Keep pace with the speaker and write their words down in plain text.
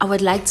I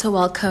would like to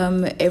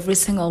welcome every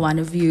single one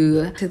of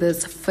you to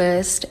this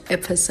first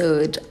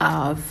episode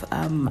of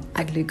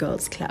Ugly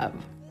Girls Club.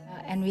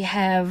 And we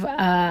have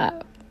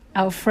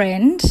our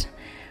friend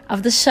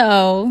of the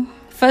show.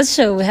 First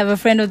show, we have a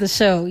friend of the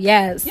show.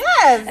 Yes.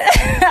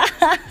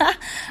 Yes.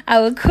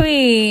 Our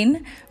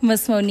queen,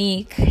 Miss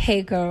Monique.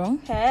 Hey, girl.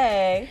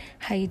 Hey.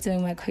 How you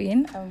doing, my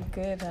queen? I'm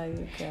good. How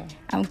you doing?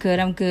 I'm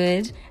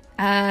good.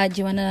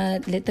 Do you want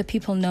to let the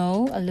people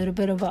know a little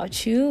bit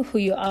about you, who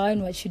you are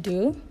and what you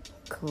do?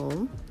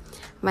 Cool.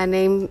 My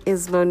name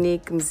is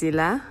Monique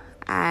Mzila.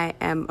 I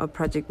am a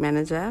project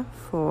manager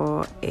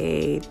for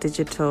a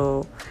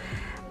digital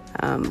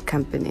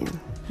company.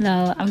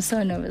 No, I'm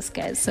so nervous,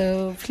 guys.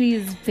 So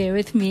please bear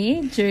with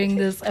me during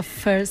this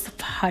first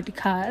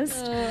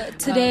podcast.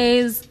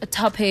 Today's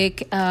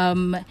topic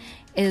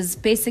is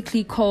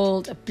basically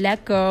called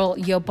Black Girl,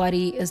 Your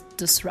Body is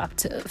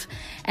Disruptive.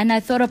 And I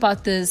thought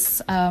about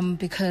this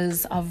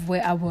because of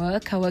where I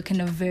work. I work in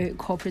a very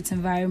corporate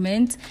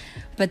environment.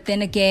 But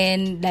then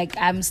again, like,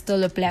 I'm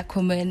still a Black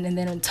woman. And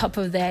then on top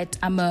of that,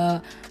 I'm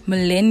a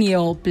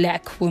millennial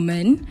Black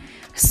woman.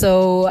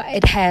 So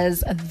it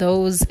has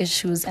those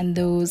issues and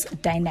those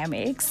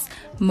dynamics.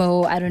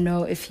 Mo, I don't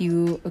know if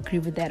you agree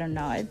with that or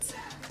not.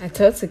 I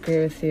totally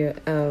agree with you.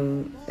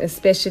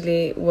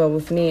 Especially, well,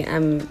 with me,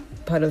 I'm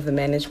part of the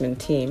management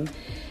team.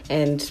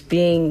 And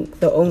being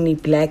the only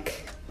Black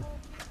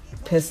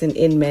person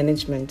in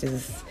management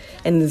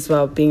and as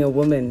well being a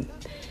woman,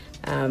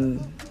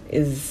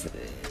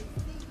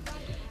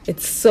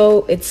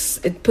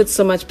 it puts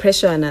so much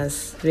pressure on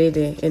us,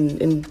 really,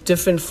 in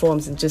different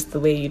forms, and just the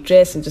way you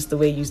dress and just the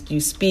way you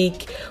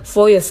speak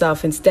for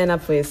yourself and stand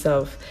up for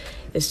yourself.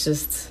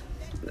 There's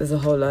a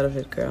whole lot of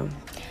it, girl.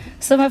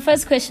 So my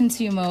first question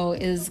to you, Mo,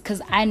 is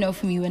because I know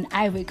from you, when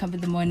I wake up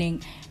in the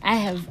morning,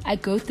 I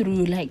go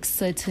through like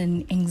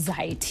certain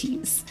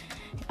anxieties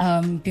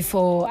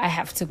before I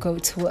have to go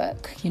to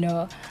work, you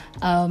know.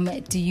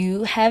 Do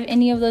you have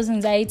any of those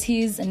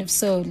anxieties? And if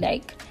so,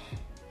 like,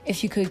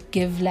 if you could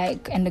give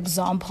like an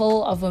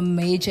example of a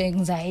major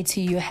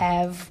anxiety you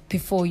have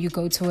before you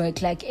go to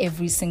work, like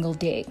every single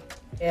day.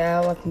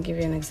 Yeah, I can give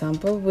you an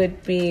example.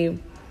 Would be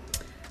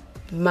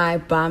my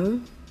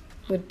bum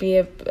would be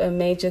a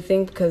major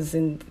thing, because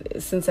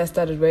since I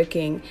started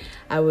working,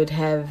 I would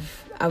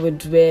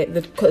wear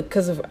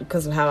because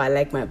of how I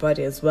like my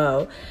body as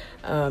well.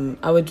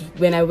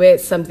 When I wear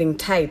something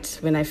tight,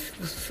 when I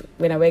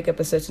wake up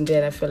a certain day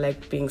and I feel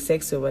like being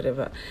sexy or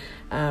whatever,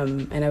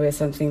 and I wear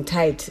something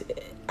tight,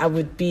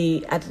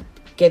 I'd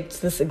get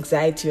this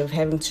anxiety of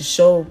having to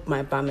show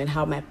my bum and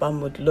how my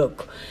bum would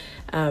look,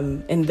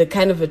 and the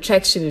kind of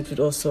attraction it would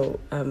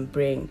also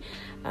bring,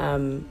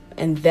 and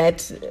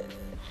that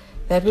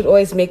would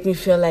always make me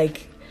feel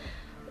like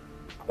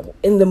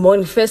in the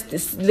morning. First,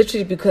 it's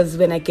literally because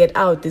when I get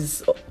out,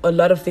 there's a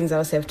lot of things I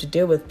also have to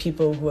deal with,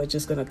 people who are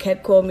just going to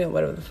catcall me or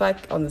whatever the fuck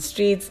on the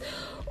streets.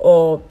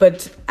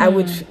 But I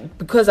would,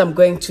 because I'm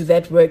going to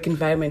that work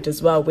environment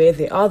as well, where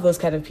there are those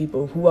kind of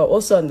people who are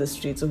also on the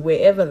streets or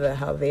wherever the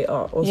hell they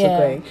are also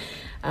going.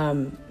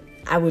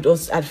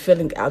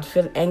 I'd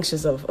feel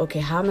anxious of, okay,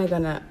 how am I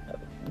gonna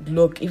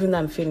look, even though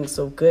I'm feeling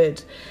so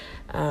good?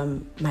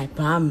 My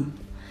bum.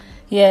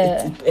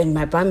 Yeah. And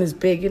my bum is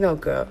big, you know,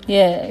 girl.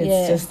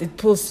 Yeah. Just it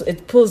pulls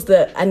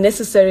the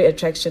unnecessary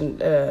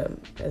attraction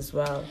as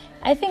well.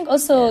 I think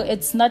also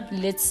it's not,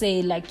 let's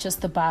say, like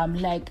just the bum,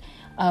 like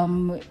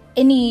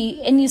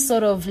any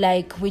sort of,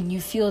 like, when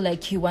you feel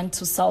like you want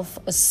to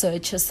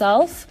self-assert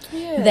yourself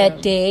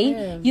that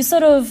day, you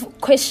sort of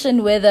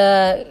question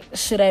whether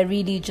should I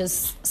really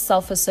just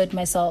self-assert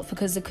myself,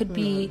 because it could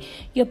be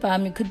your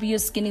bum, it could be your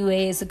skinny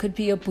waist, it could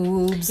be your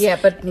boobs. Yeah,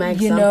 but my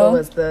example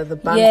was the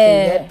bum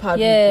thing. That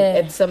part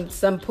at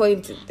some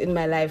point in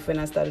my life when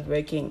I started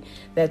working,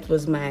 that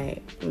was my.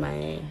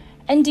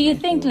 And do you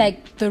think,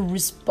 like,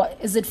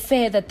 is it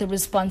fair that the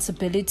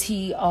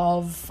responsibility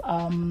of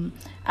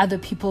other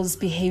people's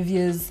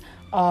behaviors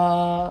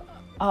are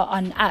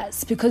on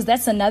us? Because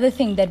that's another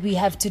thing that we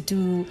have to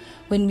do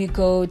when we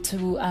go to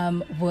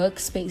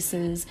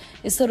workspaces,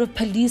 is sort of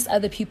police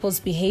other people's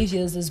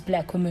behaviors as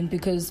Black women,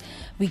 because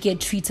we get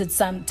treated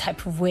some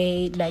type of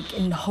way, like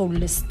in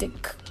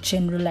holistic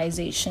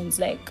generalizations.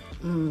 Like,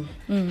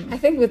 I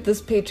think with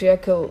this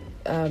patriarchal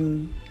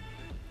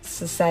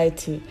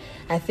society,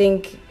 I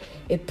think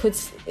it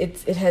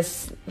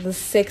has the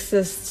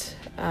sexist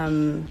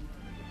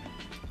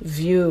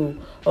view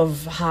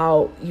of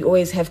how you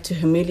always have to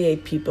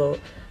humiliate people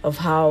of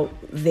how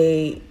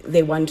they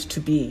want to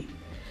be.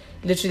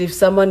 Literally, if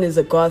someone is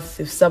a goth,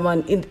 if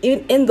someone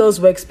in those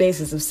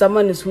workspaces, if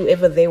someone is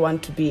whoever they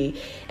want to be,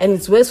 and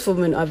it's worse for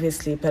women,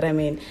 obviously. But I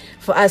mean,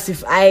 for us,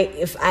 if I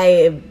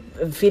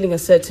am feeling a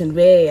certain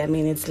way, I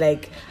mean, it's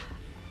like,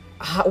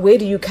 where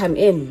do you come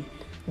in?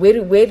 Where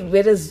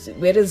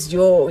does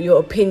your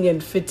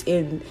opinion fit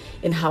in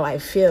how I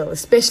feel,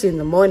 especially in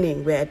the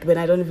morning when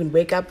I don't even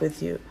wake up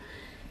with you?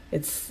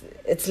 It's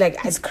like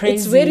it's crazy.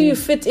 It's where do you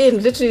fit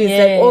in? Literally, it's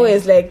like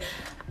always like,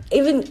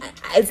 even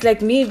it's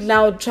like me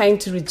now trying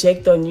to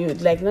reject on you,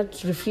 like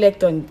not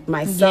reflect on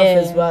myself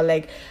as well.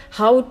 Like,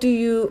 how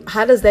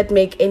does that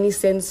make any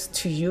sense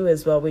to you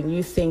as well when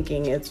you're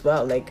thinking as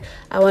well? Like,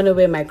 I want to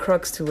wear my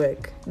Crocs to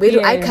work. Where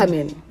do I come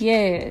in?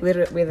 Yeah.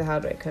 How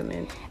do I come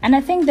in? And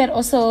I think that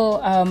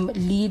also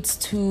leads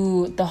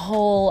to the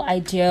whole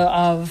idea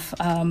of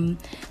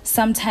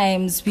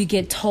sometimes we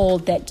get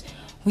told that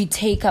we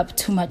take up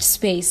too much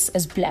space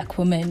as Black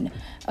women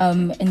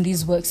in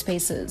these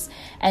workspaces,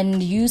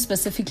 and you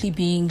specifically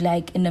being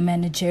like in a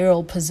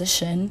managerial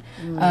position,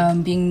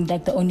 being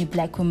like the only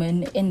Black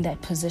woman in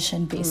that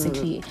position,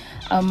 basically.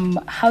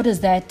 How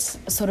does that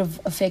sort of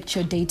affect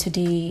your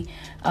day-to-day?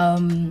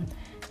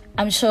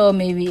 I'm sure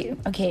maybe,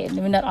 okay,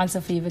 let me not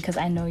answer for you because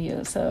I know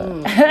you,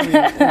 so.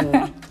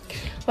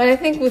 Well, I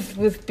think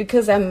with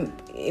because I'm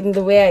in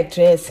the way I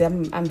dress,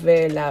 I'm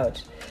very loud.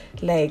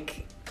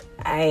 Like,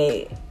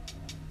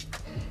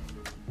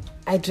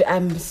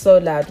 I'm so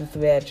loud with the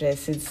way I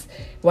dress. It's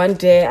one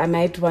day I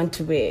might want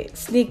to wear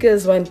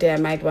sneakers, one day I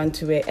might want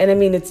to wear, and I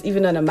mean, it's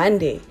even on a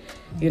Monday,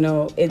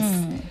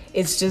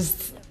 it's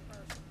just,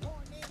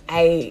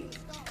 I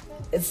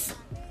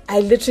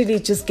literally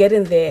just get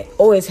in there,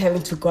 always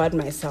having to guard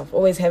myself,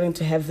 always having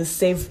to have the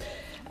safe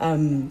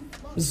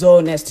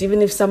zone. As to,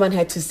 even if someone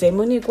had to say,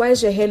 Monique, why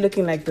is your hair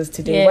looking like this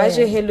today? Why is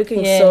your hair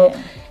looking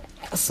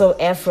so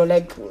afro?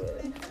 Like,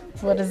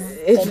 what does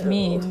that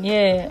mean?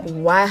 Yeah.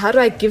 Why? How do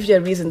I give you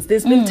reasons?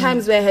 There's been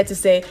times where I had to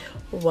say,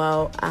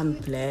 well, I'm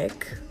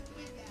Black.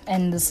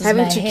 And this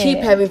is keep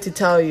having to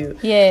tell you.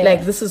 Yeah.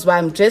 Like, this is why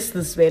I'm dressed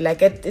this way.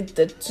 Like,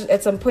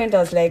 at some point I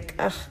was like,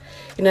 I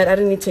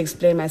don't need to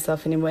explain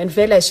myself anymore. And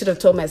really, I should have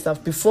told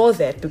myself before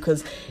that,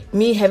 because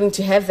me having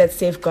to have that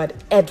safeguard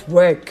at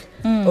work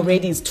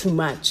already is too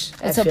much.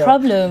 It's a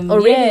problem.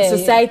 Already in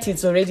society,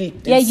 it's already...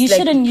 you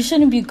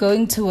shouldn't be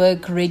going to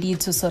work ready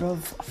to sort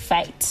of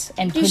fight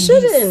and police. You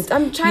shouldn't.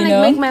 I'm trying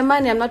to make my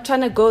money. I'm not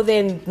trying to go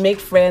there and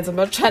make friends. I'm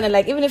not trying to,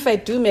 like, even if I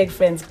do make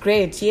friends,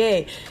 great,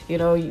 yeah.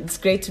 It's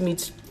great to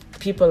meet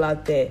people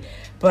out there.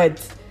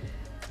 But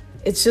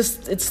it's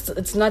just,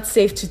 it's not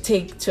safe to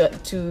take,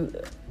 to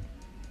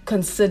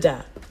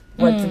consider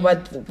what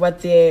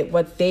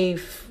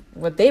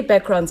their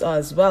backgrounds are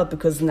as well,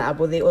 because now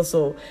they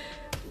also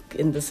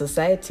in the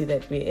society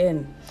that we're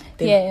in,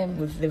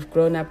 they've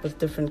grown up with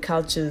different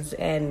cultures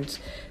and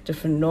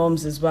different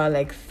norms as well,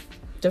 like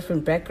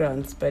different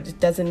backgrounds. But it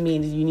doesn't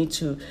mean you need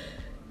to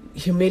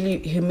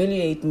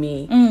humiliate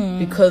me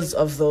because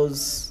of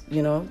those,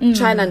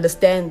 try and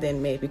understand,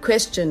 then maybe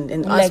question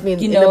and ask me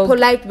in a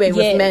polite way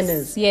with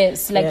manners.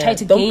 Try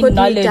to gain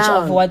knowledge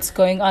of what's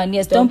going on.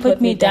 Don't put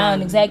me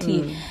down.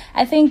 Exactly.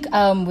 I think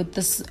with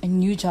this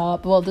new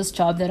job, this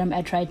job that I'm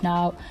at right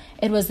now,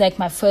 it was like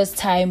my first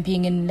time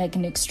being in like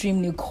an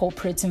extremely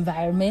corporate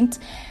environment.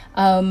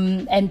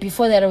 And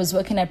before that, I was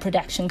working at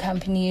production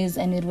companies,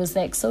 and it was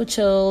like so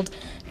chilled.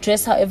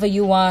 Dress however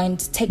you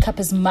want, take up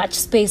as much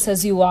space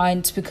as you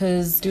want,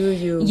 because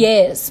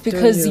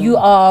you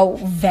are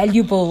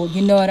valuable.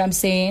 You know what I'm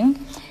saying?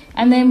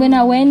 And then when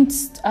I went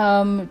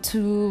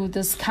to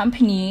this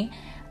company,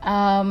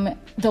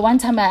 the one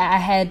time I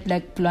had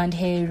like blonde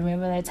hair.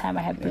 Remember that time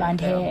I had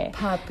blonde hair?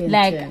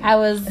 Like, I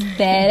was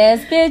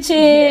badass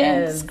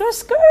bitches.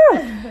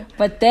 Screw.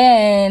 But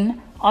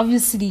then,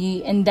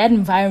 obviously, in that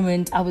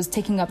environment, I was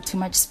taking up too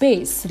much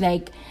space.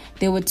 Like,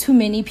 there were too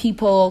many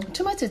people.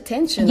 Too much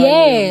attention.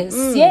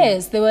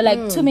 Yes. There were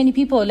like too many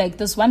people. Like,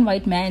 this one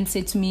white man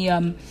said to me,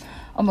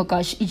 oh my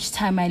gosh, each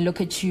time I look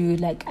at you,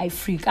 like, I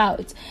freak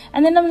out.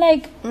 And then I'm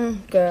like,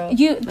 girl,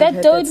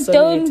 don't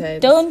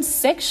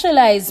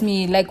sexualize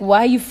me. Like, why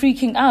are you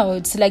freaking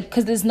out? Like,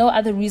 because there's no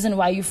other reason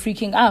why you're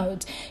freaking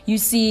out. You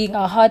see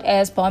a hot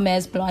ass, bomb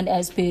ass, blonde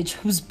ass bitch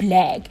who's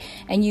Black,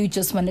 and you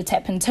just want to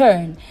tap and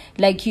turn.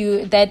 Like,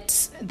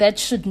 that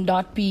should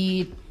not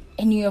be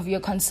any of your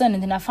concern.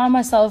 And then I found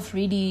myself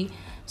really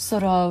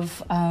sort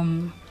of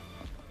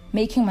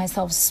making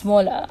myself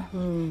smaller,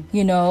 and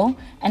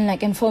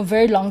for a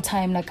very long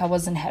time, like, I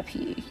wasn't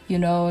happy,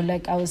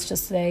 like, I was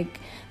just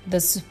like the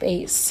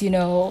space,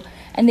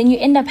 and then you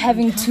end up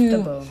having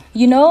to,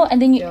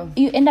 and then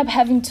you end up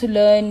having to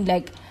learn,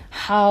 like,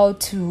 how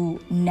to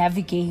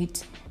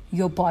navigate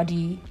your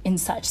body in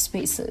such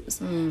spaces,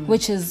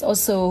 which is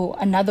also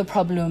another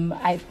problem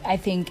I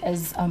think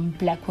as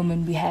Black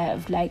women we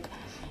have, like,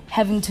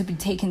 having to be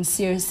taken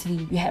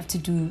seriously. We have to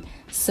do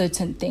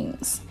certain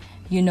things,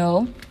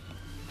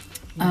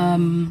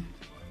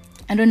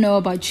 I don't know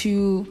about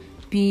you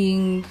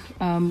being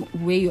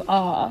where you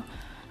are.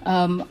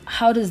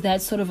 How does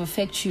that sort of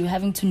affect you,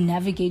 having to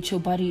navigate your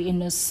body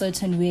in a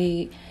certain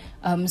way,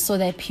 so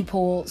that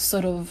people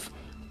sort of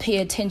pay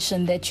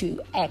attention that you're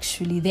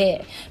actually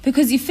there?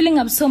 Because you're filling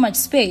up so much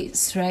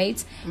space,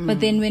 right? But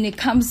then when it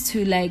comes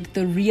to like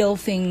the real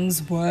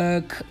things,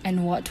 work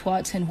and what,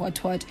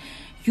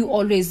 you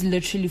always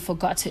literally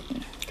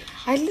forgotten.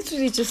 I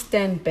literally just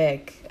stand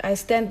back. I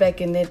stand back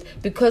in it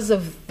because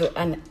of the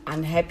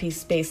unhappy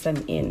space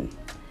I'm in.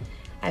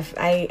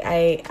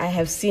 I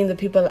have seen the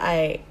people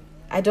I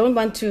don't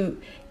want to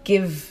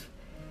give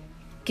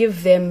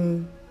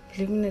them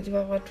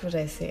what would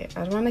I say?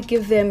 I don't want to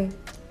give them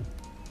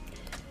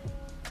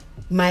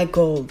my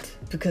gold,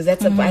 because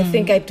that's I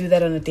think I do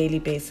that on a daily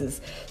basis.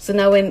 So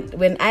now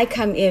when I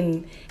come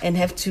in and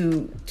have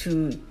to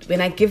when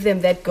I give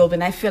them that gold,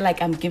 when I feel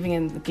like I'm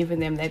giving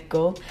them that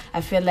gold, I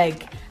feel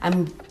like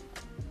I'm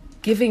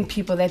giving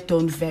people that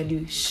don't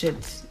value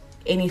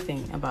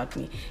anything about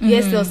me.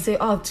 Yes, they'll say,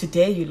 "Oh,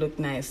 today you look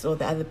nice," or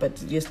the other,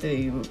 but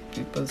yesterday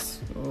it was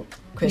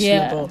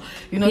questionable.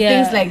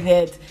 Things like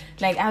that.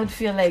 Like I would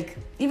feel like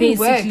even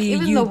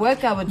the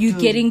work I would do. You're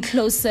getting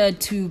closer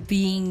to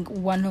being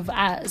one of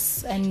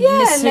us, and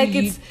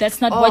necessarily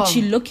that's not what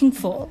you're looking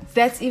for.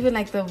 That's even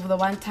like the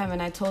one time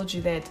when I told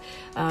you that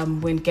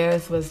when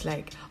Gareth was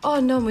like, "Oh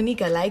no,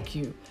 Monique, I like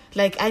you.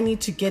 Like I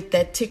need to get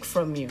that tick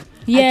from you.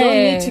 I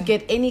don't need to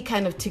get any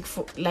kind of tick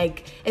for,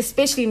 like,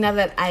 especially now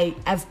that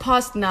I've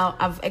passed now.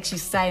 I've actually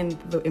signed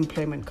the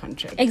employment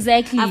contract.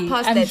 Exactly. I've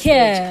passed I'm that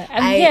here. stage.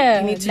 I'm here.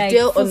 I need to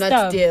deal or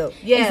not deal.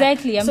 Yeah.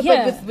 Exactly. I'm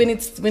here. But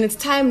when it's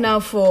time now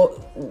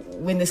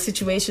when the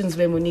situations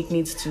where Monique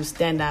needs to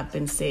stand up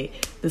and say,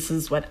 "This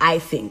is what I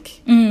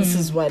think. This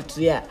is what."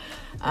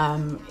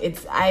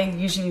 I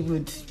usually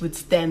would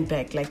stand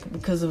back, like,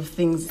 because of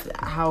things,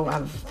 how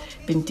I've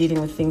been dealing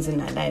with things in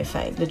my life.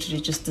 I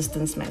literally just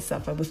distance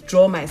myself. I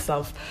withdraw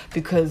myself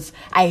because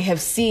I have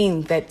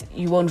seen that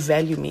you won't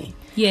value me.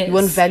 Yes. You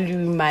won't value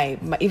my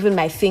even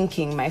my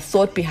thinking, my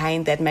thought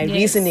behind that, my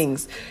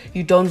reasonings.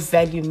 You don't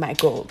value my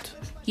gold.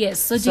 Yes.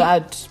 So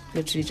I'd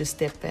literally just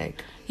step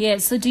back. Yeah.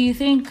 So do you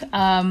think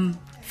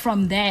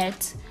from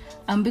that,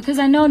 because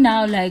I know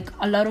now, like,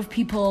 a lot of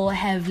people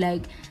have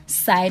like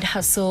side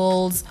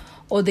hustles,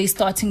 or they're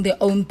starting their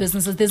own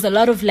businesses. There's a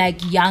lot of like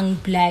young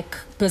black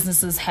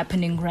businesses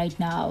happening right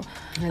now,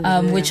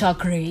 which are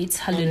great.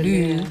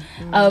 Hallelujah.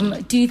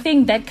 Do you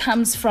think that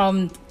comes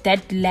from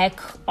that lack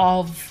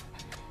of,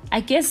 I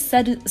guess,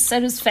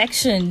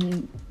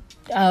 satisfaction?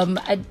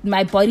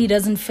 My body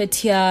doesn't fit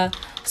here,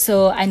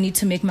 so I need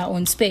to make my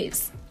own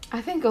space.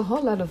 I think a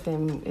whole lot of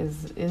them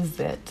is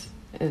that,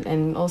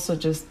 and also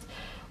just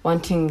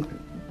wanting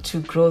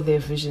to grow their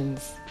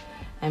visions.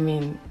 I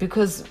mean,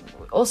 because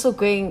also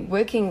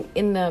working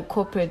in a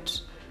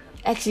corporate,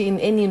 actually in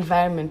any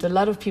environment, a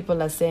lot of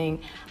people are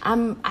saying,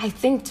 I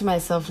think to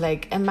myself,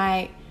 like,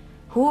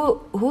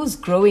 who's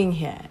growing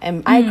here?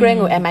 Am I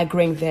growing, or am I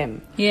growing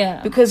them?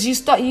 Yeah. Because you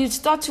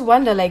start to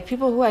wonder, like,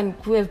 people who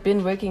have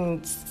been working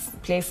in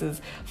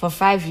places for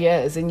 5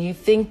 years, and you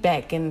think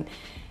back and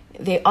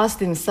they ask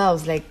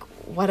themselves, like,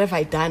 what have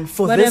I done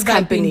for this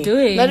company?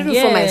 Not even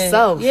for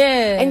myself.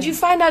 Yeah. And you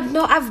find out,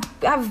 no, I've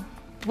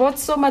brought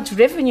so much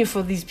revenue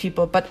for these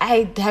people, but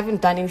I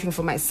haven't done anything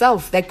for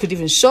myself that could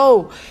even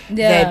show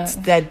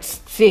that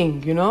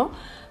thing,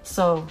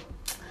 So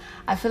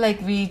I feel like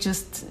we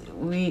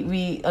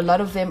a lot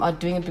of them are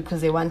doing it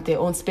because they want their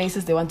own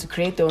spaces. They want to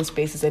create their own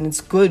spaces, and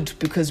it's good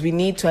because we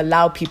need to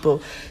allow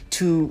people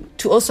to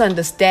also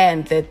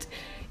understand that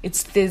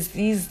there's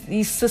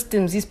these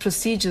systems, these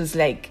procedures.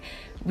 Like,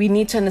 we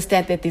need to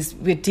understand that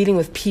we're dealing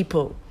with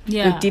people.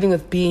 Yeah. We're dealing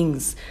with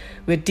beings.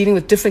 We're dealing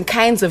with different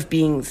kinds of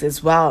beings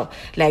as well.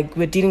 Like,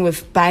 we're dealing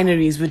with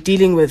binaries. We're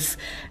dealing with,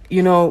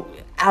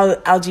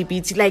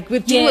 LGBT. Like, we're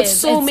dealing with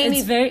so many.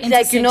 It's very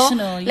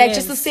intersectional. Like,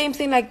 just the same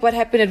thing like what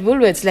happened at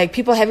Woolworths. Like,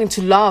 people having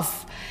to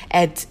laugh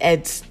at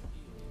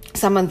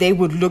someone they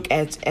would look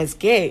at as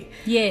gay.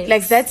 Yes.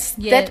 Like,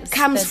 that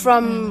comes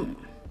from,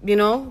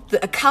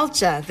 a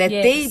culture that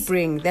they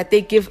bring, that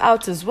they give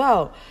out as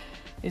well.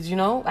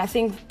 I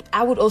think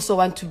I would also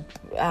want to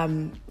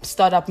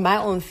start up my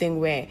own thing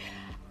where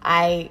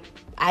I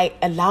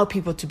allow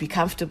people to be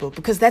comfortable,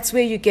 because that's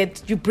where you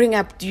bring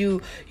up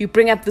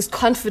this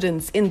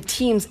confidence in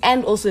teams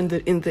and also in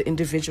the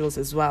individuals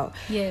as well.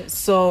 Yes.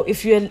 So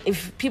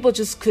if people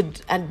just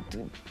could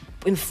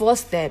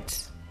enforce that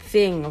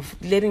thing of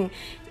letting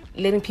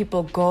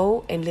people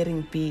go and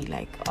letting be,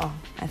 like,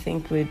 I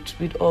think we'd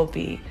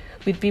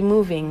be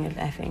moving.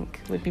 I think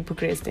we'd be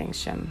progressing,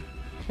 Sham.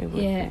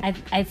 Yeah,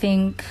 I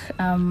think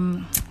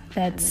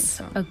that's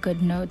a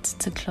good note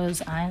to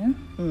close on.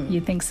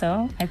 You think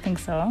so? I think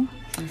so.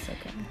 That's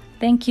okay.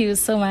 Thank you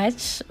so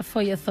much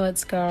for your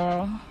thoughts,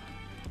 girl.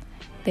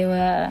 They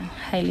were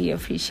highly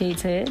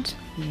appreciated.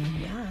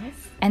 Yes.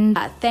 And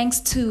thanks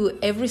to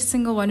every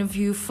single one of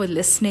you for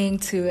listening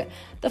to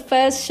the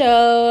first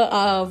show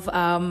of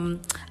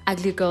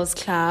Ugly Girls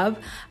Club.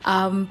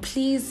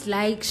 Please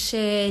like,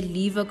 share,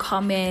 leave a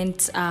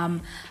comment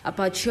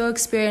about your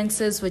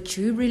experiences, what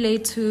you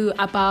relate to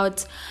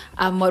about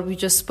what we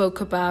just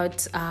spoke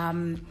about.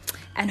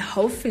 And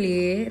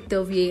hopefully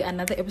there'll be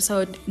another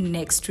episode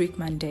next week,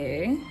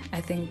 Monday.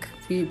 I think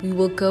we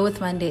will go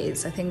with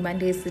Mondays. I think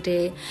Monday is the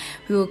day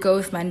we will go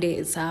with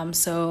Mondays.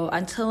 So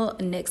until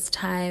next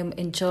time,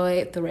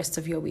 enjoy the rest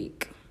of your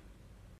week.